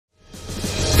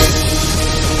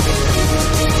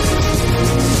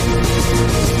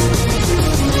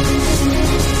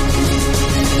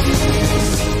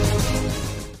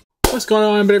going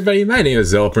on, everybody? My name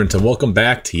is ZealetPrince, and welcome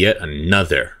back to yet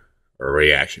another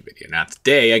reaction video. Now,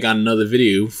 today I got another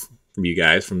video from you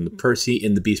guys from the Percy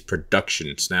and the Beast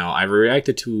Productions. Now, I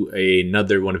reacted to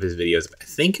another one of his videos. I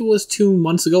think it was 2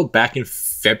 months ago, back in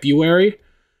February,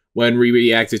 when we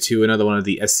reacted to another one of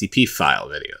the SCP file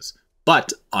videos.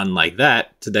 But unlike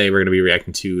that, today we're going to be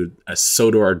reacting to a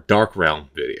Sodor Dark Realm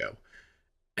video.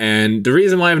 And the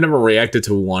reason why I've never reacted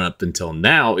to one up until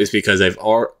now is because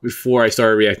before I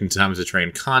started reacting to Thomas the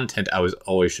Train content, I was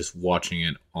always just watching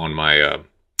it on my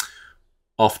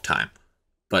off time.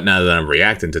 But now that I'm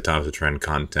reacting to Thomas the Train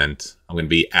content, I'm going to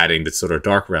be adding the Sodor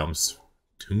Dark Realms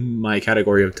to my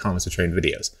category of Thomas the Train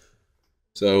videos.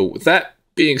 So with that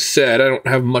being said, I don't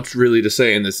have much really to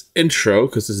say in this intro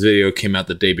because this video came out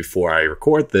the day before I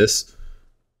record this.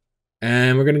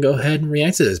 And we're going to go ahead and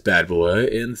react to this bad boy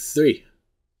in 3,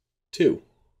 2,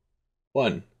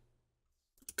 1,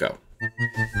 go.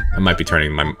 I might be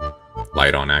turning my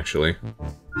light on, actually.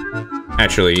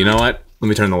 Actually, you know what? Let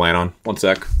me turn the light on. 1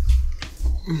 sec.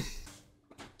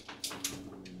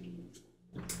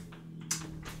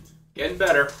 Getting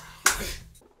better.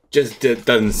 Just it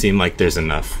doesn't seem like there's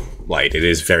enough light. It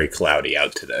is very cloudy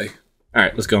out today.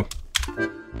 Alright, let's go.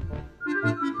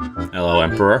 Hello,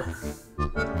 Emperor.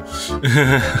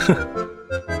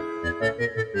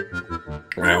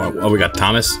 Alright, well, we got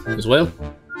Thomas as well.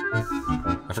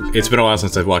 It's been a while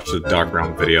since I've watched the Dark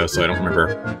Realm video, so I don't remember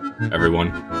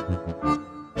everyone.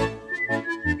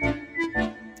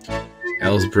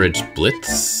 Elsbridge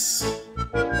Blitz?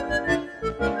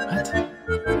 What?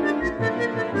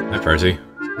 Hi, Percy.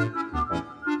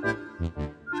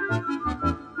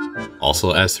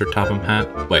 Also as her Topham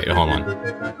hat? Wait, hold on.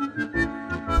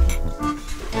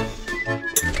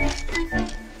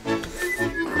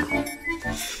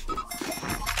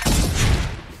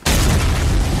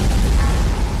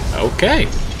 Okay.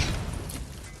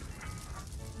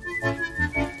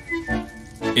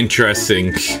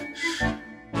 Interesting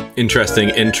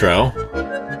intro.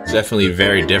 It's definitely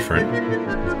very different.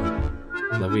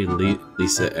 Lovely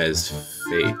Lisa as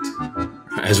Fate.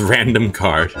 As random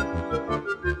card.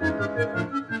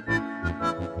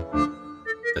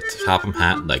 The Topham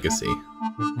Hat Legacy.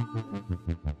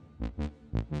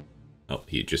 Oh,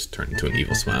 he just turned into an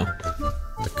evil smile.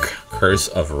 The Curse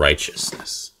of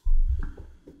Righteousness.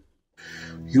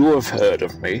 You have heard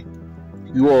of me.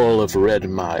 You all have read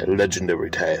my legendary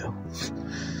tales.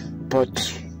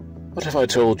 But what if I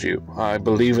told you I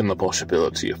believe in the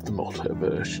possibility of the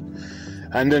multiverse?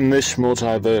 And in this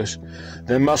multiverse,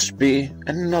 there must be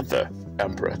another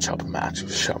Emperor Topham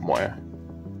somewhere.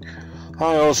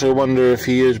 I also wonder if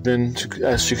he has been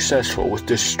as successful with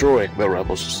destroying the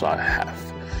rebels as I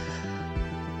have.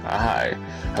 I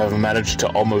have managed to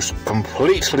almost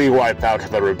completely wipe out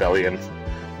the rebellion,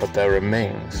 but there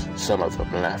remains some of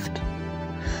them left.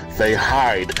 They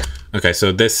hide. Okay,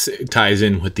 so this ties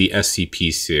in with the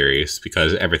SCP series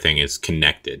because everything is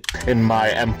connected. In my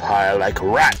empire like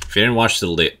rat. If you didn't watch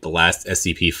the last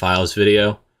SCP Files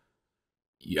video,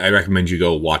 I recommend you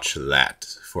go watch that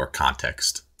for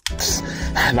context.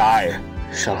 And I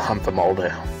shall hunt them all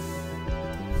down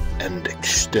and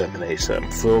exterminate them,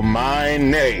 for my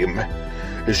name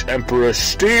is Emperor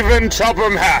Stephen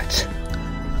Topham Hat,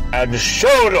 and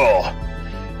Sodor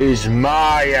is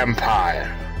my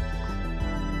empire.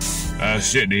 I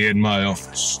sit here in my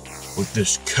office with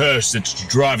this curse that's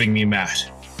driving me mad.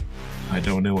 I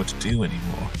don't know what to do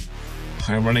anymore.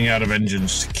 I'm running out of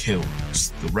engines to kill.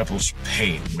 The rebels'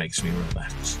 pain makes me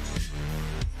relax.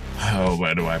 Oh,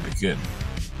 where do I begin?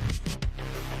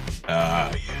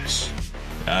 Ah, yes.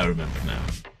 I remember now.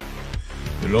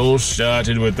 It all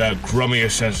started with that crummy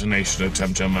assassination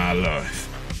attempt on my life.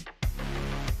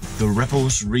 The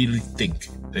rebels really think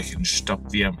they can stop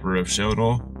the Emperor of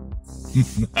Sodor?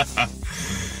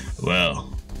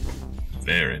 Well,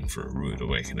 they're in for a rude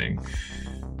awakening.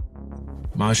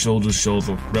 My soldiers saw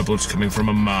the rebels coming from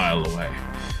a mile away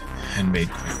and made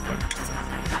quick work of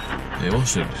them. They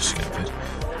also discovered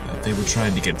that they were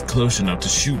trying to get close enough to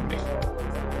shoot me.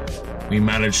 We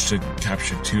managed to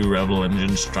capture 2 rebel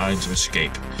engines trying to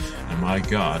escape, and my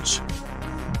guards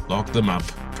locked them up,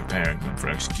 preparing them for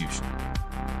execution.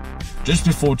 Just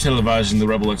before televising the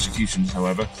rebel executions,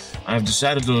 however, I have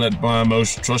decided to let my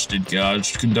most trusted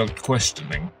guards conduct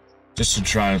questioning, just to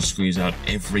try and squeeze out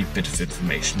every bit of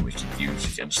information we could use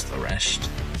against the rest.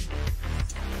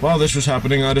 While this was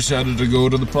happening, I decided to go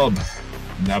to the pub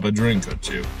and have a drink or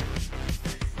 2.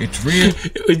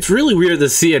 It's really weird to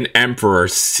see an emperor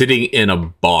sitting in a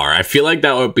bar. I feel like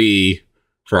that would be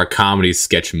for a comedy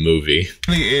sketch movie. It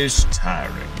really is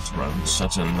tiring to run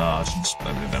such a large and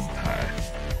splendid empire.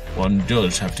 One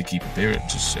does have to keep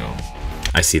appearances, so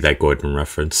I see that Gordon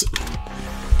reference.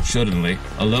 Suddenly,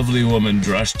 a lovely woman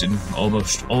dressed in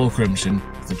almost all crimson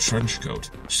with a trench coat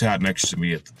sat next to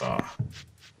me at the bar.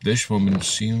 This woman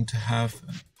seemed to have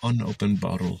an unopened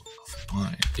bottle of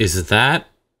wine. Is that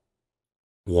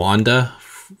Wanda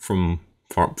from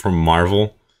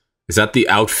Marvel? Is that the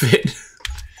outfit?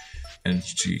 And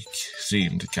she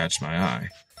seemed to catch my eye.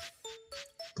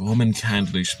 The woman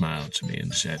kindly smiled to me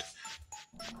and said,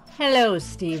 "Hello,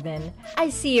 Stephen. I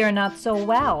see you're not so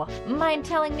well. Mind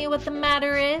telling me what the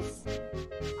matter is?"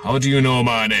 "How do you know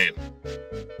my name?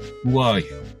 Who are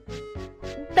you?"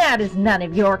 That is none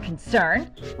of your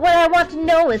concern. What I want to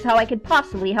know is how I could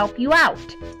possibly help you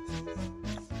out.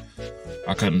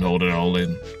 I couldn't hold it all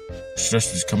in.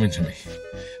 Stress was coming to me.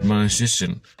 My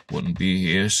assistant wouldn't be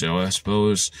here, so I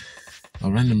suppose a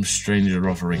random stranger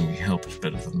offering me help is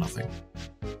better than nothing.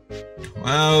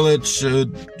 Well, it's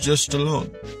just a lot.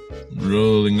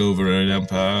 Rolling over an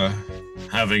empire,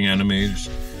 having enemies,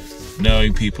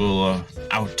 knowing people are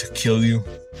out to kill you,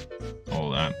 all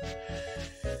that.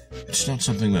 It's not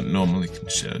something that normally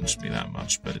concerns me that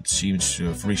much, but it seems to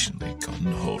have recently gotten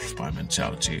a hold of my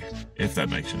mentality, if that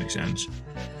makes any sense.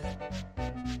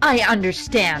 I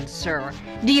understand, sir.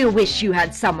 Do you wish you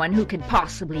had someone who could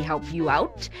possibly help you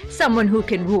out? Someone who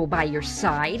can rule by your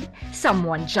side?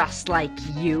 Someone just like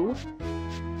you?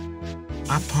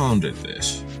 I pondered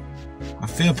this. I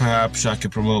feel perhaps I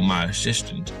could promote my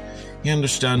assistant. He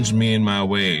understands me and my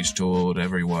ways toward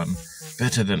everyone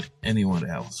better than anyone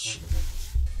else.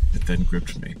 It then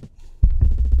gripped me.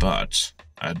 But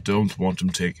I don't want him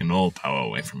taking all power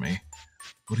away from me.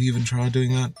 Would he even try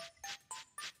doing that?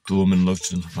 The woman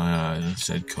looked into my eyes and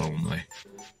said calmly,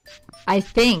 I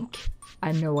think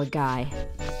I know a guy.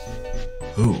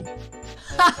 Who?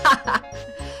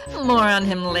 More on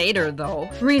him later, though.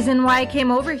 Reason why I came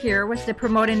over here was to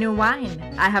promote a new wine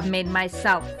I have made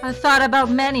myself. I thought about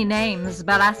many names,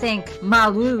 but I think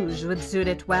Marouge would suit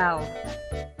it well.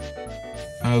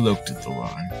 I looked at the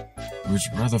wine. It was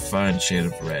a rather fine shade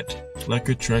of red, like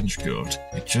a trench coat.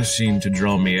 It just seemed to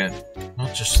draw me in.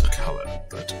 Not just the color,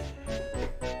 but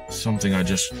something I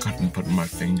just couldn't put my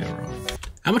finger on.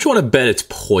 How much you want to bet it's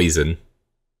poison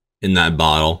in that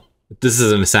bottle? This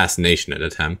is an assassination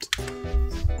attempt.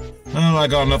 Well, I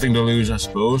got nothing to lose, I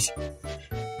suppose.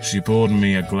 She poured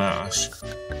me a glass,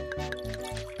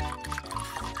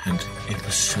 and it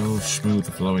was so smooth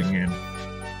flowing in.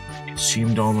 It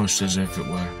seemed almost as if it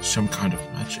were some kind of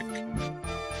magic.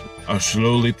 I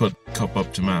slowly put the cup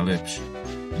up to my lips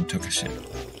and took a sip.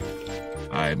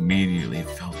 I immediately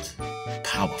felt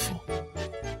powerful.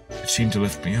 It seemed to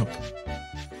lift me up.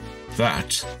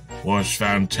 That was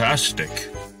fantastic.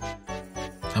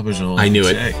 That was all I knew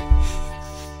it. say.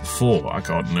 Before, I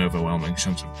got an overwhelming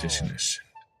sense of dizziness.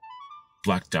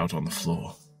 Blacked out on the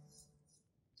floor.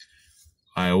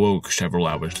 I awoke several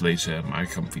hours later in my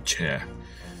comfy chair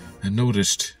and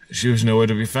noticed she was nowhere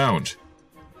to be found.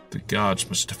 The guards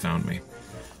must have found me.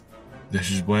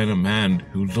 This is when a man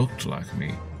who looked like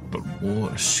me but wore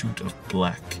a suit of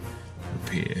black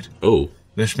appeared. Oh.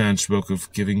 This man spoke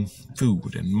of giving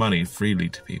food and money freely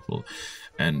to people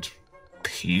and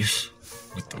peace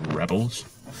with the rebels.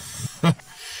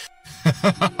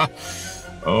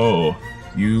 Oh,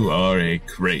 you are a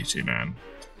crazy man.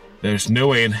 There's no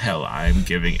way in hell I'm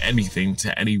giving anything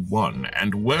to anyone,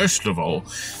 and worst of all,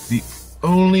 the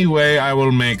only way I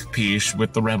will make peace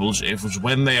with the rebels is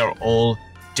when they are all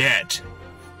dead.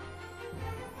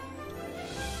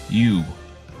 You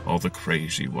are the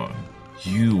crazy one.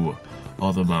 You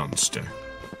are the monster.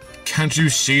 Can't you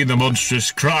see the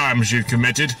monstrous crimes you've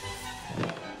committed?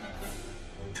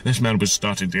 This man was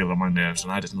starting to get on my nerves,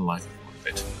 and I didn't like it one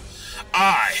bit.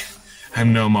 I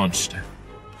am no monster,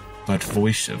 but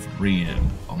voice of reason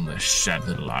on this sad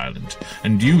little island,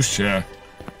 and you, sir,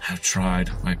 have tried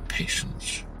my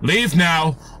patience. Leave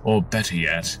now, or better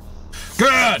yet,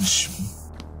 guards!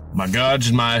 My guards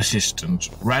and my assistant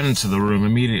ran into the room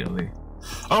immediately.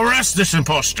 Arrest this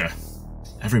imposter!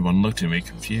 Everyone looked at me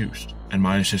confused, and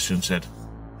my assistant said,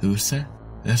 Who's there?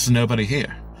 There's nobody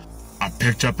here. I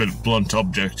picked up a blunt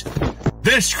object.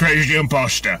 This crazy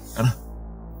imposter!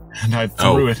 And I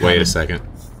threw it at him. Wait a second.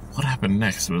 What happened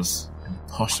next was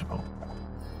impossible.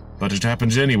 But it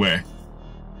happens anyway.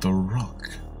 The rock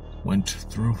went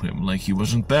through him like he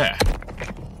wasn't there.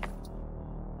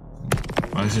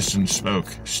 My assistant spoke,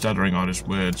 stuttering on his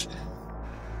words.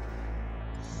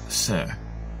 Sir,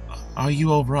 are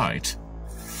you all right?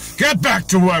 Get back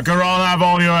to work or I'll have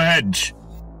all your heads.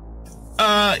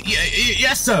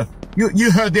 Yes, sir.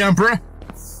 You heard the Emperor.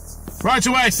 Right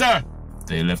away, sir.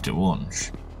 They left at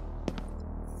once.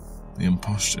 The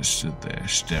imposter stood there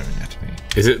staring at me,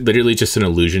 Is it literally just an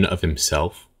illusion of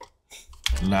himself?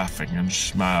 laughing and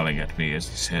smiling at me as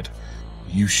he said,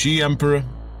 "You see, Emperor?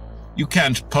 You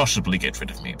can't possibly get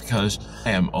rid of me because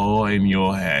I am all in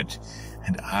your head,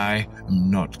 and I am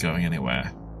not going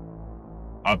anywhere."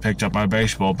 I picked up my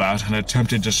baseball bat and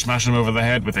attempted to smash him over the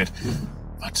head with it,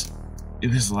 but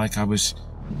it was like I was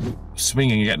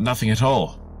swinging at nothing at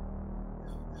all.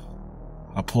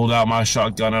 I pulled out my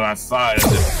shotgun and I fired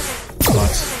at it,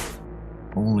 but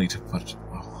only to put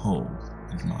a hole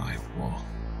in my wall.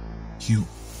 You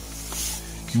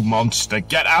monster,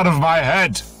 get out of my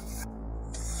head!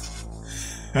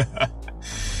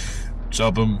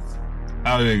 Topham,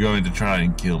 how are you going to try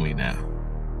and kill me now?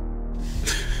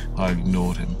 I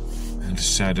ignored him and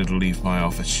decided to leave my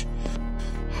office.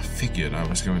 I figured I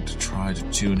was going to try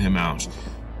to tune him out,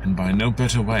 and by no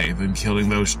better way than killing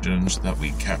those students that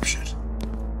we captured.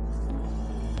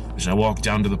 As I walked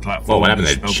down to the platform, Whoa, what happened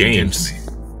to he spoke James? again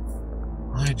to me.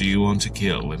 Why do you want to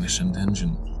kill innocent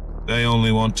engines? They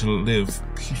only want to live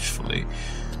peacefully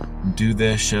and do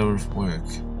their share of work.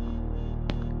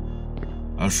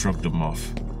 I shrugged him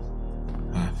off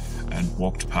and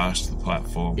walked past the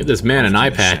platform. Give this man an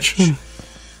eye patch.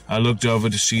 I looked over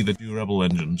to see the 2 rebel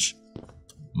engines.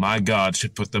 My guards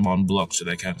had put them on block so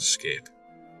they can't escape.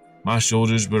 My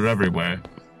soldiers were everywhere.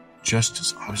 Just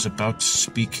as I was about to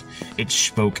speak, it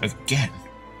spoke again.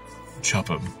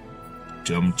 Topham,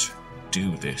 don't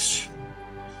do this.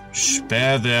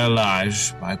 Spare their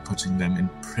lives by putting them in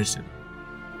prison.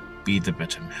 Be the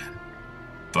better man.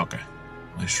 Bugger.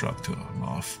 I shrugged him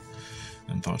off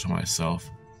and thought to myself,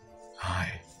 I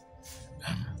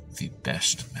am the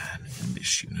best man in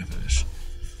this universe.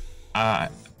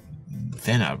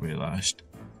 Then I realized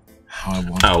how I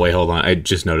wanted. Oh, wait, hold on. I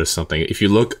just noticed something. If you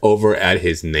look over at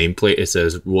his nameplate, it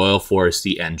says Royal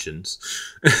Forestry Engines.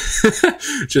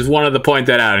 Just wanted to point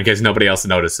that out in case nobody else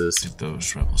notices.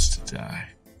 Those rebels to die.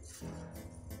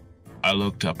 I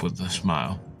looked up with a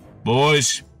smile.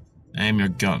 Boys, aim your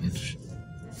guns.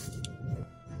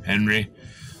 Henry,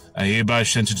 I hereby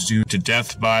sentence you to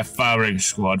death by firing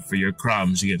squad for your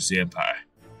crimes against the Empire.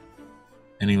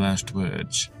 Any last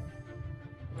words?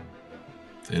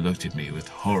 They looked at me with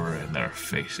horror in their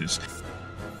faces.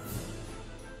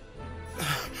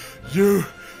 You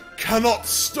cannot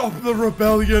stop the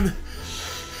rebellion.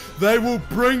 They will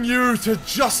bring you to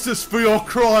justice for your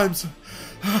crimes.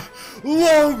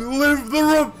 Long live the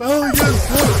rebellion!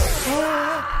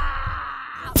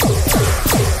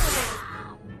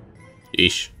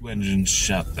 Eesh. Engines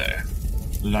sat there,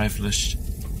 lifeless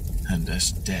and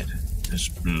as dead as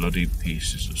bloody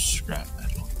pieces of scrap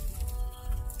metal.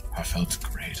 I felt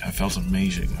great. I felt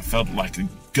amazing. I felt like a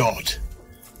god.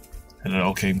 And it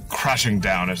all came crashing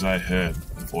down as I heard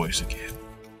the voice again.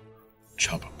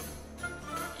 Topham,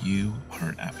 you are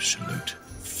an absolute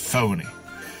phony,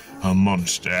 a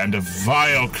monster, and a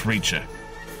vile creature.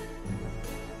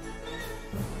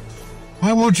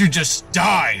 Why won't you just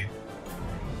die?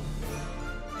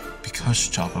 Because,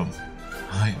 Topham,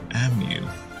 I am you.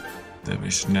 There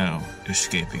is no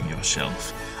escaping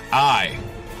yourself. I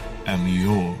am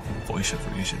your voice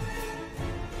of reason.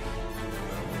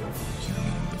 You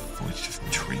mean the voice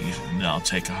of treason, and I'll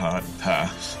take a hard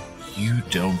pass. You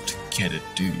don't get it,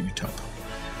 do you, Topham?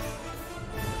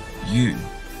 You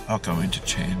are going to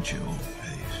change your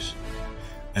ways.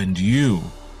 And you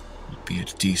will be a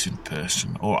decent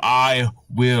person, or I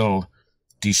will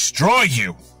destroy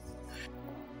you!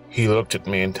 He looked at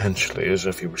me intensely as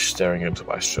if he were staring into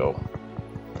my soul.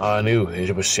 I knew he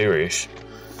was serious.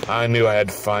 I knew I had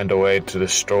to find a way to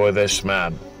destroy this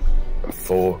man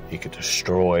before he could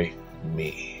destroy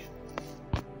me.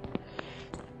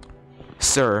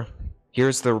 Sir,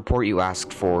 here's the report you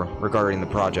asked for regarding the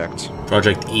project.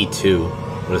 Project E2.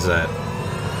 What is that?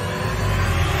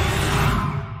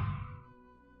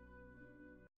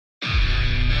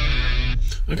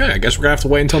 Okay, I guess we're gonna have to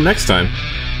wait until next time.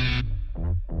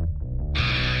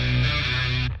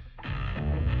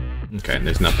 Okay,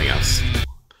 there's nothing else.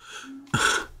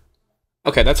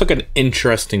 Okay, that took an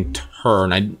interesting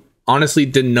turn. I honestly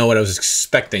didn't know what I was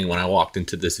expecting when I walked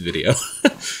into this video.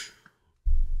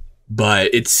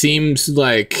 But it seems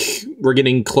like we're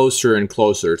getting closer and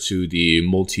closer to the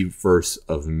multiverse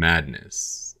of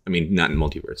madness. I mean, not in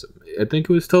multiverse. I think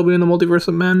it was Toby in the multiverse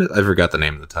of madness. I forgot the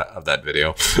name of that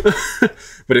video.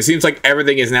 But it seems like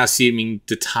everything is now seeming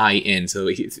to tie in. So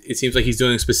it seems like he's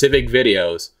doing specific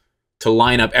videos to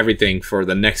line up everything for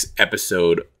the next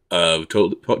episode of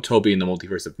Toby in the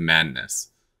Multiverse of Madness.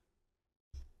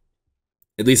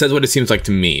 At least that's what it seems like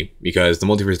to me, because the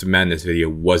Multiverse of Madness video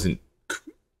wasn't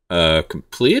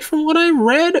completed from what I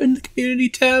read in the community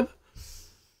tab.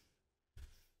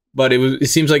 But it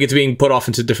seems like it's being put off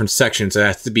into different sections. It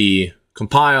has to be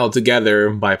compiled together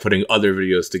by putting other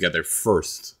videos together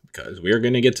first, because we are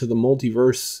going to get to the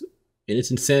multiverse in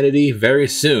its insanity very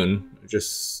soon.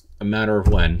 Just a matter of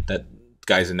when. That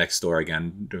guy's next door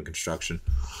again doing construction.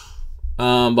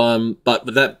 But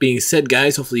with that being said,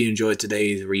 guys, hopefully you enjoyed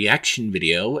today's reaction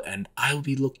video, and I will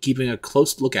be keeping a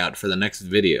close lookout for the next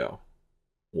video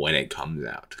when it comes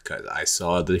out, because I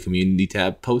saw the community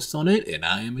tab post on it, and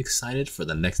I am excited for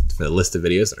the list of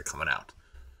videos that are coming out.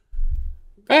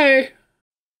 Bye.